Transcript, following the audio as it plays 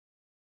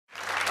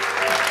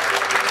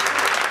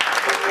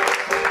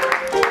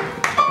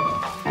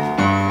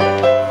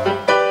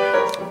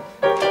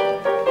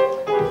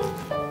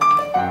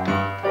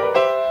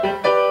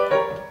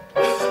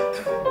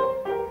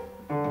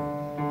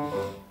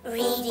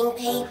Reading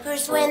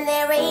papers when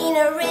there ain't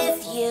a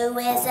review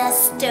is a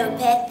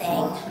stupid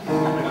thing,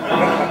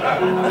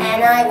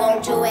 and I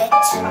won't do it.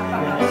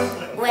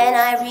 When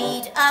I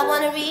read, I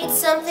want to read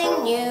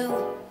something new.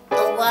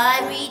 Oh, why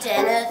read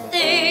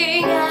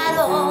anything at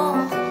all?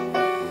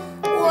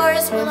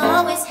 Wars will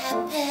always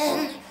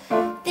happen,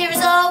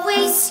 there's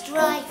always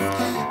strife,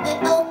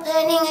 but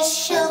opening a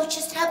show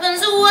just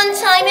happens one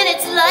time in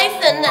its life,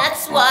 and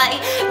that's why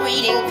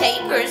reading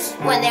papers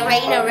when there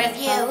ain't a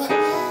review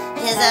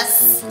is a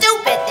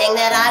stupid thing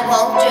that I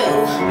won't do.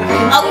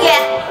 Oh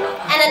yeah,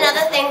 and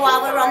another thing while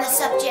we're on the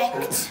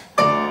subject.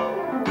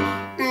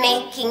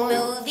 Making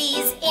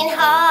movies in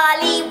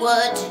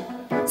Hollywood,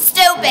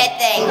 stupid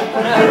thing.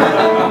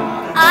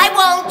 I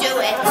won't do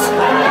it.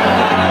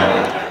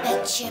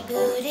 Bet your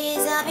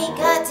booties I'll be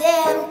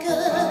goddamn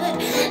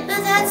good,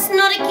 but that's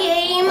not a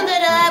game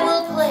that I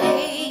will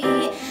play.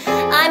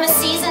 I'm a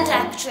seasoned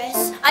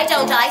actress, I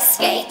don't ice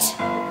skate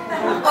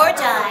or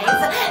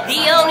dive.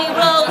 The only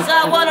roles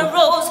I want to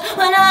rose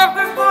when I'm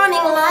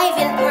performing live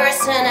in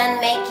person and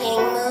making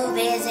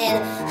movies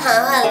in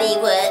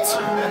Hollywood.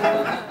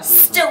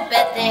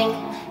 Stupid thing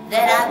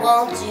that I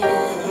won't do.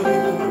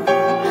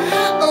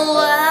 Oh,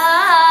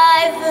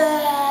 I've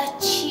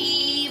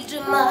achieved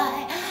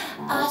my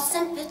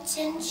awesome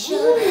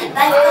potential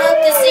by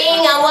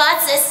focusing on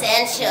what's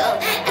essential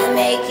and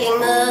making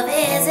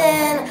movies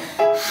in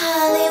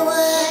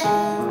Hollywood.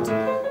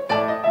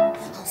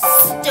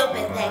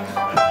 Stupid thing.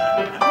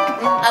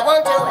 I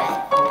won't do it.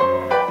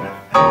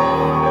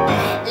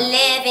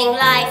 Living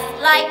life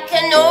like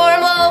a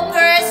normal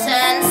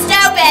person.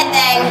 Stupid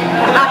thing.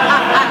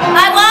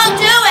 I won't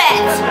do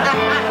it.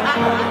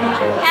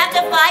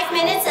 After 5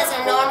 minutes as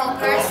a normal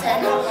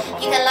person,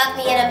 you can lock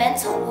me in a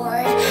mental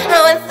ward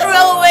and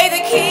throw away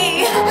the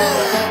key.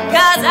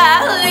 'Cause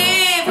I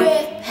live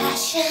with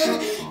passion,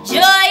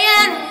 joy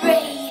and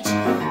rage.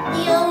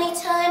 The only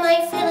time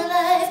I feel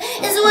alive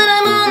is when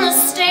I'm on the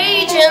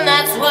stage, and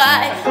that's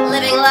why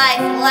living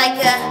life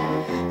like a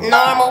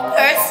normal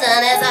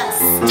person is a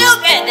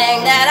stupid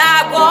thing that I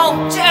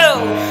won't do.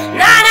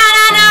 No, no,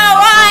 no, no,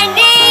 I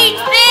need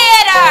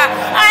theater.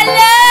 I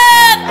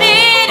love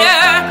theater.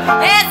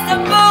 It's the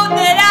food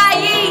that I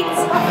eat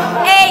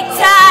 8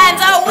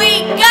 times a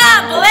week. God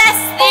bless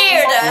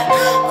theater.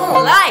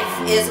 Oh, life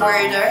is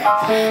murder.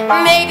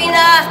 Maybe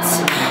not,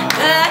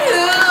 but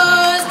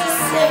who's to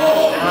say?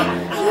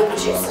 You're a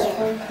producer.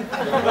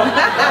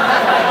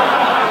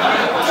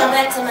 Come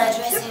back to my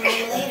dressing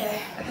room later.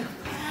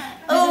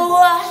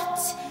 What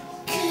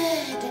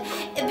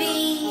could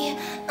be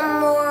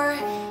more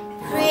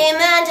prim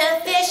and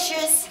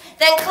officious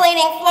than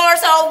cleaning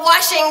floors or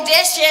washing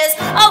dishes?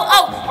 Oh,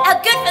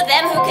 good for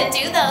them who can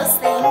do those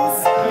things,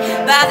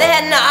 but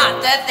they're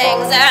not the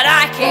things that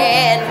I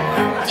can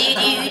do.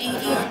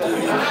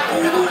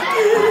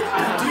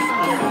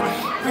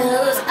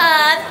 Those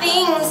are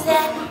things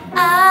that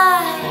I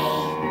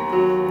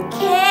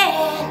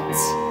can't,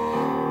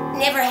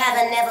 never have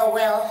and never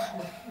will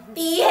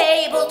be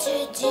able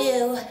to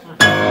do.